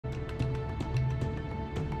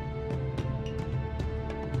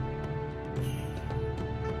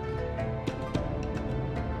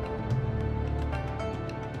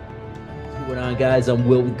Going on, guys? I'm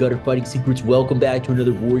Will with Gutter Fighting Secrets. Welcome back to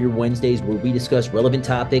another Warrior Wednesdays where we discuss relevant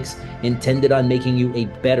topics intended on making you a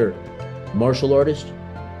better martial artist,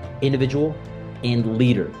 individual, and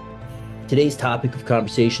leader. Today's topic of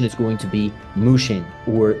conversation is going to be Mushin,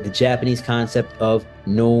 or the Japanese concept of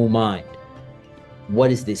no mind. What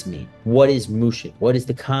does this mean? What is Mushin? What is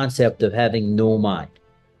the concept of having no mind?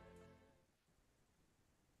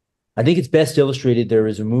 I think it's best illustrated. There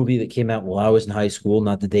is a movie that came out while I was in high school,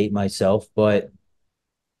 not to date myself, but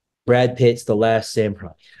Brad Pitt's The Last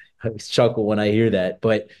Samurai. I always chuckle when I hear that,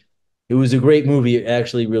 but it was a great movie. It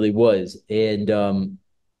actually really was. And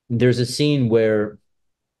there's a scene where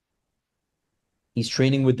he's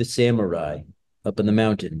training with the samurai up in the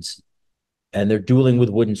mountains, and they're dueling with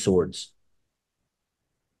wooden swords.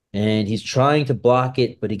 And he's trying to block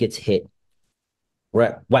it, but he gets hit,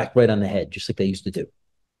 whack right on the head, just like they used to do.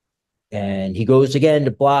 And he goes again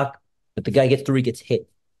to block, but the guy gets through, he gets hit.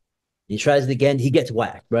 He tries it again, he gets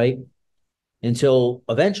whacked, right? Until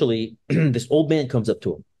eventually this old man comes up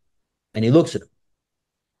to him and he looks at him.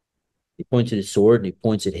 He points at his sword and he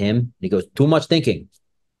points at him and he goes, "Too much thinking."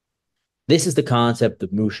 This is the concept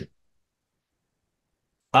of Mushin.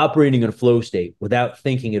 Operating in a flow state without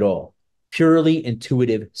thinking at all, purely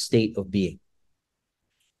intuitive state of being.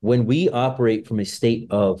 When we operate from a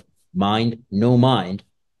state of mind, no mind,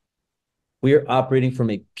 we are operating from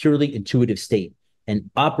a purely intuitive state and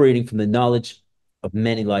operating from the knowledge of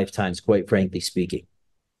many lifetimes, quite frankly speaking.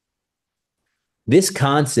 This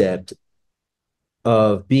concept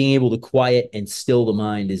of being able to quiet and still the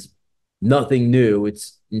mind is nothing new.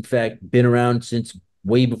 It's, in fact, been around since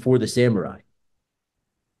way before the samurai.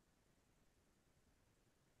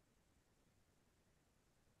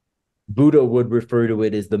 Buddha would refer to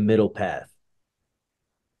it as the middle path.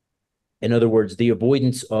 In other words, the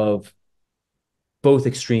avoidance of both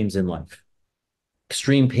extremes in life: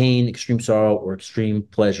 extreme pain, extreme sorrow, or extreme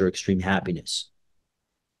pleasure, extreme happiness.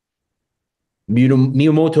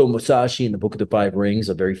 Miyamoto Musashi, in the Book of the Five Rings,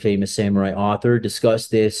 a very famous samurai author,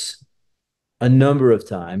 discussed this a number of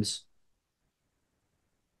times.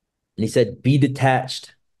 And he said, be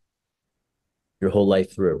detached your whole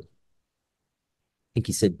life through. I think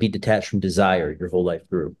he said, be detached from desire your whole life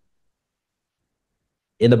through.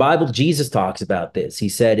 In the Bible, Jesus talks about this. He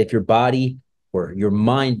said, if your body or your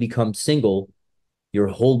mind becomes single, your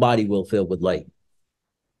whole body will fill with light.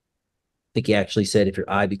 I think he actually said, if your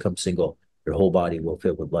eye becomes single, your whole body will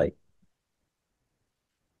fill with light.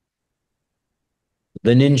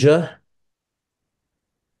 The ninja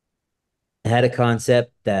had a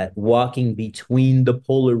concept that walking between the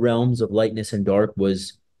polar realms of lightness and dark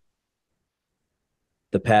was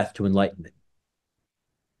the path to enlightenment.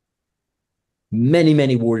 Many,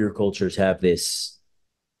 many warrior cultures have this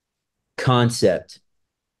concept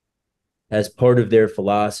as part of their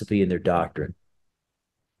philosophy and their doctrine.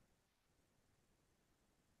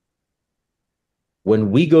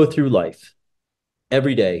 When we go through life,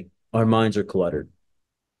 every day, our minds are cluttered.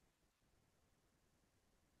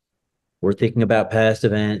 We're thinking about past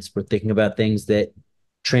events. We're thinking about things that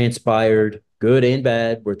transpired, good and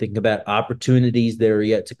bad. We're thinking about opportunities that are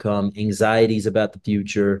yet to come, anxieties about the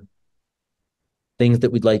future, things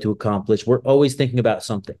that we'd like to accomplish. We're always thinking about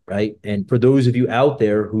something, right? And for those of you out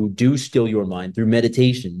there who do still your mind through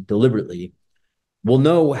meditation deliberately, will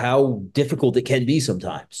know how difficult it can be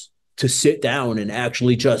sometimes to sit down and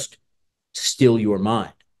actually just still your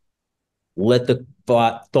mind. Let the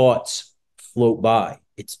thoughts float by.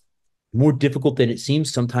 It's more difficult than it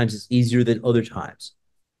seems. Sometimes it's easier than other times.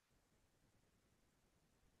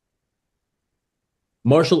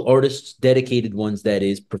 Martial artists, dedicated ones, that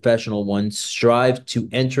is, professional ones, strive to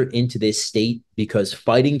enter into this state because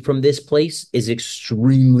fighting from this place is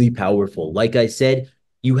extremely powerful. Like I said,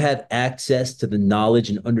 you have access to the knowledge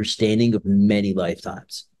and understanding of many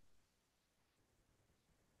lifetimes.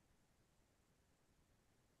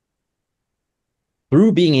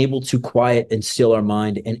 Through being able to quiet and still our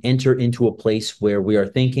mind and enter into a place where we are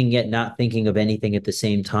thinking yet not thinking of anything at the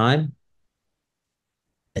same time,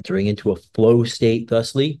 entering into a flow state,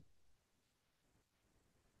 thusly,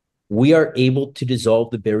 we are able to dissolve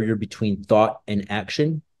the barrier between thought and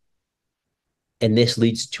action, and this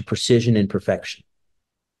leads to precision and perfection.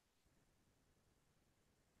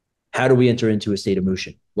 How do we enter into a state of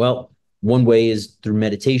Mushin? Well, one way is through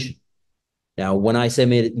meditation. Now, when I say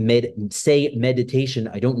meditation,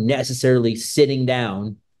 I don't necessarily sitting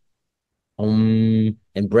down and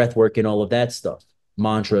breath work and all of that stuff.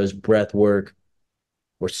 Mantras, breath work,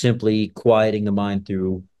 or simply quieting the mind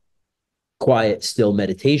through quiet, still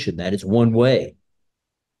meditation. That is one way.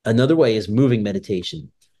 Another way is moving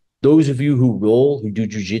meditation. Those of you who roll, who do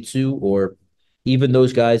jujitsu, or Even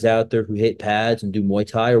those guys out there who hit pads and do Muay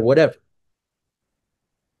Thai or whatever,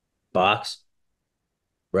 box,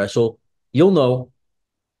 wrestle, you'll know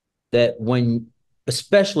that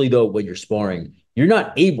especially though, when you're sparring, you're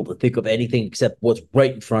not able to think of anything except what's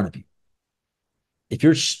right in front of you. If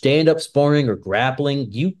you're stand up sparring or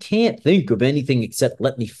grappling, you can't think of anything except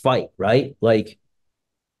let me fight, right? Like,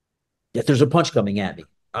 if there's a punch coming at me,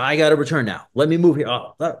 I got to return now. Let me move here.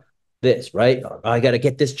 This, right? I got to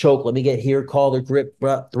get this choke. Let me get here, call the grip,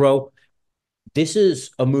 throw. This is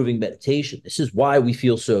a moving meditation. This is why we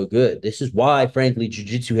feel so good. This is why, frankly,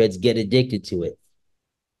 jujitsu heads get addicted to it.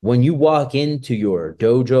 When you walk into your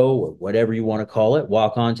dojo or whatever you want to call it,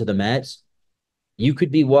 walk onto the mats, you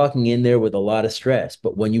could be walking in there with a lot of stress,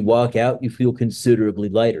 but when you walk out, you feel considerably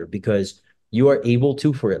lighter because you are able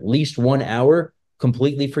to, for at least 1 hour,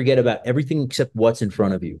 completely forget about everything except what's in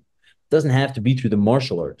front of you. It doesn't have to be through the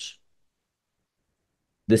martial arts.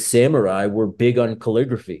 The samurai were big on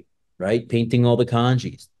calligraphy, right? Painting all the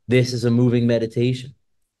kanjis. This is a moving meditation.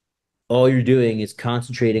 All you're doing is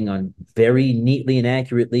concentrating on very neatly and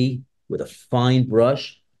accurately with a fine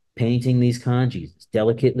brush, painting these kanjis as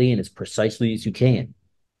delicately and as precisely as you can.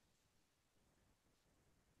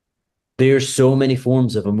 There's so many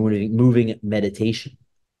forms of a moving meditation.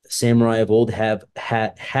 The samurai of old have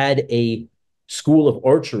had a school of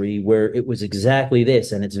archery where it was exactly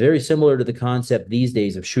this, and it's very similar to the concept these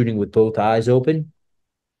days of shooting with both eyes open.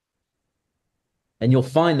 And you'll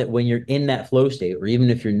find that when you're in that flow state, or even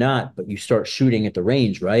if you're not, but you start shooting at the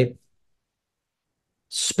range, right?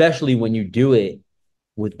 Especially when you do it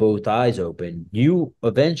with both eyes open, you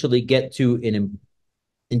eventually get to an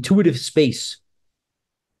intuitive space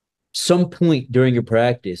some point during your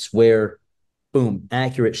practice where boom,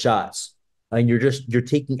 accurate shots. And you're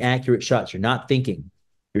taking accurate shots. You're not thinking.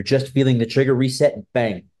 You're just feeling the trigger reset and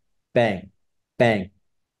bang, bang, bang,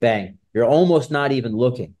 bang. You're almost not even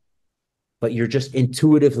looking, but you're just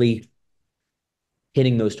intuitively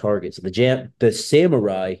hitting those targets. The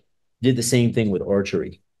samurai did the same thing with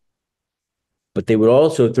archery, but they would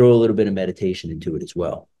also throw a little bit of meditation into it as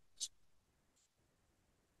well.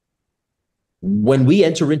 When we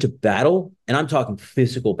enter into battle, and I'm talking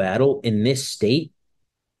physical battle in this state,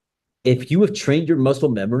 if you have trained your muscle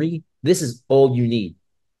memory, this is all you need.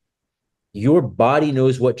 Your body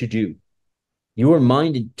knows what to do. Your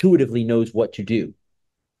mind intuitively knows what to do.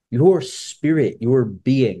 Your spirit, your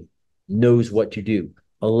being knows what to do.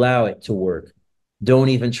 Allow it to work. Don't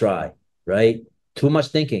even try, right? Too much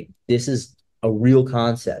thinking. This is a real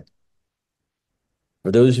concept.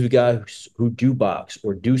 For those of you guys who do box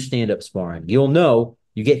or do stand up sparring, you'll know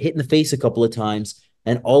you get hit in the face a couple of times,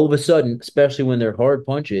 and all of a sudden, especially when they're hard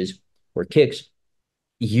punches or kicks,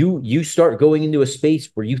 you start going into a space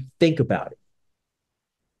where you think about it.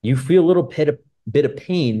 You feel a little bit of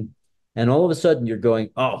pain, and all of a sudden you're going,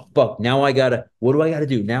 oh fuck, now I gotta, what do I gotta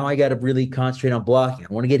do? Now I gotta really concentrate on blocking.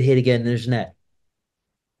 I want to get hit again. There's net.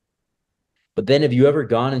 But then have you ever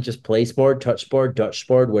gone and just play sparred, touch sparred, Dutch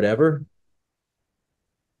sparred, whatever?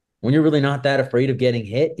 When you're really not that afraid of getting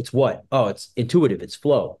hit, it's what? Oh, it's intuitive, it's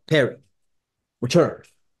flow, parry, return.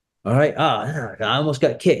 All right. I almost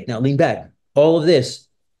got kicked. Now lean back. All of this,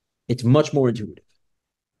 it's much more intuitive.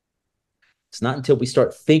 It's not until we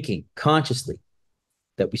start thinking consciously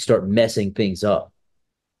that we start messing things up.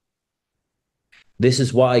 This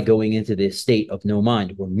is why going into this state of no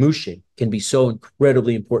mind or Mushin can be so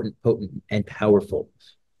incredibly important, potent, and powerful.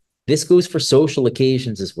 This goes for social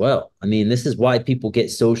occasions as well. I mean, this is why people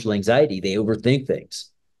get social anxiety. They overthink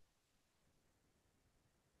things.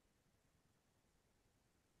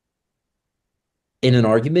 In an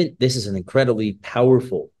argument, this is an incredibly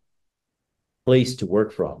powerful place to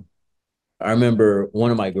work from. I remember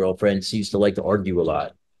one of my girlfriends used to like to argue a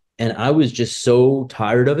lot, and I was just so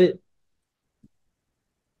tired of it.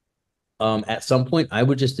 At some point, I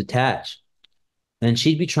would just detach, and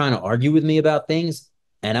she'd be trying to argue with me about things,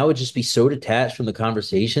 and I would just be so detached from the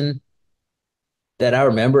conversation that I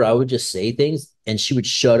remember I would just say things, and she would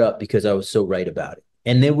shut up because I was so right about it.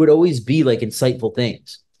 And there would always be like insightful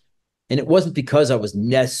things, and it wasn't because I was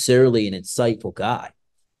necessarily an insightful guy.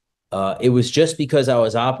 It was just because I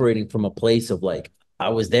was operating from a place of like, I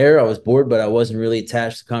was there, I was bored, but I wasn't really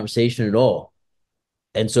attached to the conversation at all.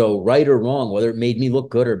 And so, right or wrong, whether it made me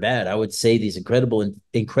look good or bad, I would say these incredibly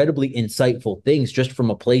insightful things just from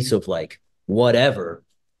a place of like, whatever.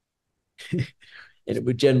 And it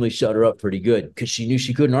would generally shut her up pretty good because she knew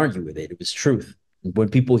she couldn't argue with it. It was truth. When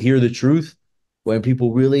people hear the truth, when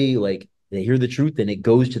people really like, they hear the truth and it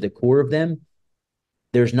goes to the core of them,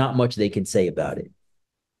 there's not much they can say about it.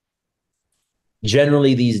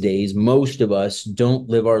 Generally these days, most of us don't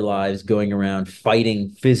live our lives going around fighting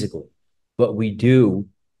physically, but we do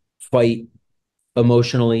fight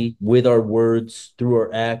emotionally with our words, through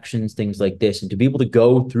our actions, things like this. And to be able to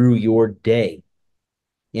go through your day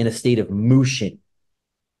in a state of Mushin,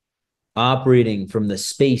 operating from the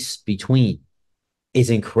space between, is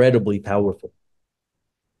incredibly powerful.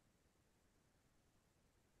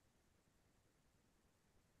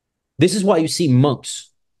 This is why you see monks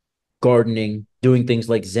gardening, doing things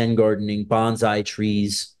like Zen gardening, bonsai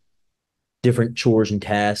trees, different chores and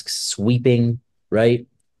tasks, sweeping, right?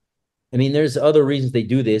 I mean, there's other reasons they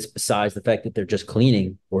do this besides the fact that they're just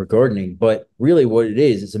cleaning or gardening, but really what it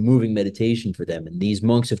is a moving meditation for them. And these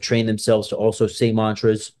monks have trained themselves to also say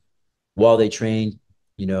mantras while they train.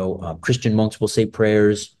 Christian monks will say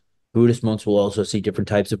prayers. Buddhist monks will also say different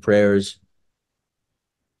types of prayers.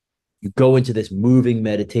 You go into this moving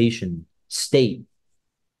meditation state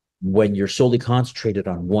when you're solely concentrated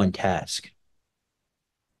on one task.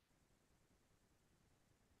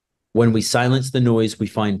 When we silence the noise, we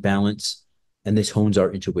find balance, and this hones our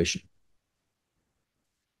intuition.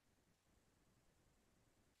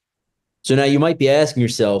 So now you might be asking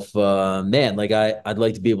yourself, man, like I'd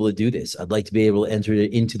like to be able to do this. I'd like to be able to enter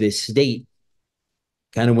into this state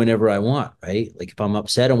kind of whenever I want, right? Like if I'm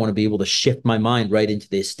upset, I want to be able to shift my mind right into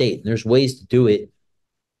this state. And there's ways to do it.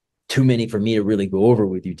 Too many for me to really go over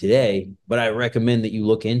with you today, but I recommend that you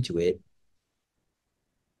look into it.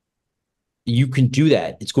 You can do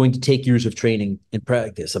that. It's going to take years of training and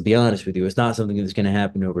practice. I'll be honest with you. It's not something that's going to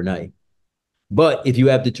happen overnight. But if you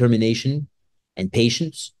have determination and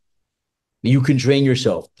patience, you can train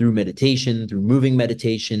yourself through meditation, through moving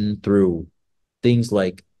meditation, through things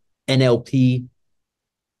like NLP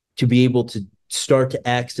to be able to start to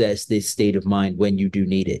access this state of mind when you do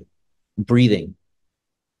need it. Breathing.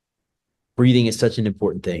 Breathing is such an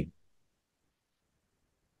important thing.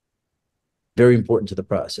 Very important to the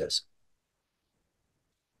process.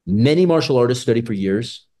 Many martial artists study for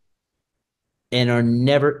years and are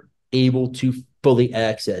never able to fully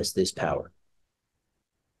access this power.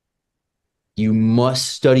 You must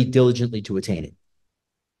study diligently to attain it.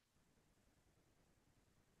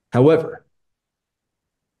 However,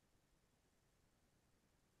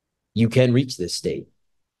 you can reach this state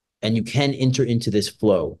and you can enter into this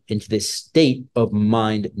flow, into this state of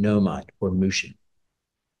mind, no mind, or Mushin.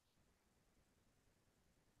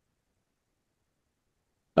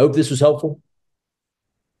 I hope this was helpful.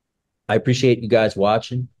 I appreciate you guys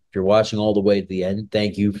watching. If you're watching all the way to the end,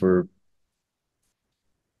 thank you for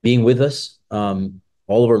being with us. All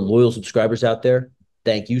of our loyal subscribers out there,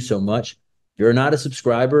 thank you so much. If you're not a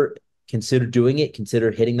subscriber, consider doing it.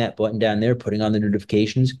 Consider hitting that button down there, putting on the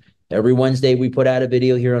notifications. Every Wednesday, we put out a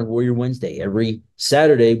video here on Warrior Wednesday. Every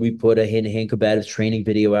Saturday, we put a hand-to-hand combatives training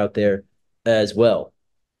video out there as well.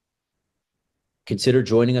 Consider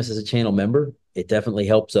joining us as a channel member. It definitely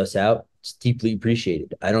helps us out. It's deeply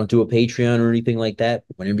appreciated. I don't do a Patreon or anything like that.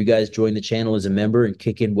 Whenever you guys join the channel as a member and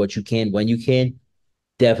kick in what you can when you can,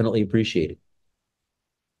 definitely appreciate it.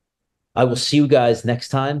 I will see you guys next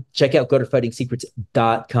time. Check out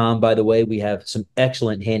gutterfightingsecrets.com. By the way, we have some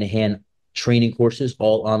excellent hand-to-hand training courses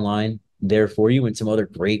all online there for you and some other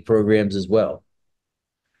great programs as well.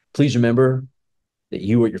 Please remember that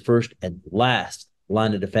you are your first and last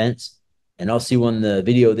line of defense. And I'll see you on the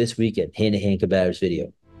video this weekend, hand-to-hand combatives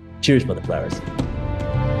video. Cheers, mother flowers.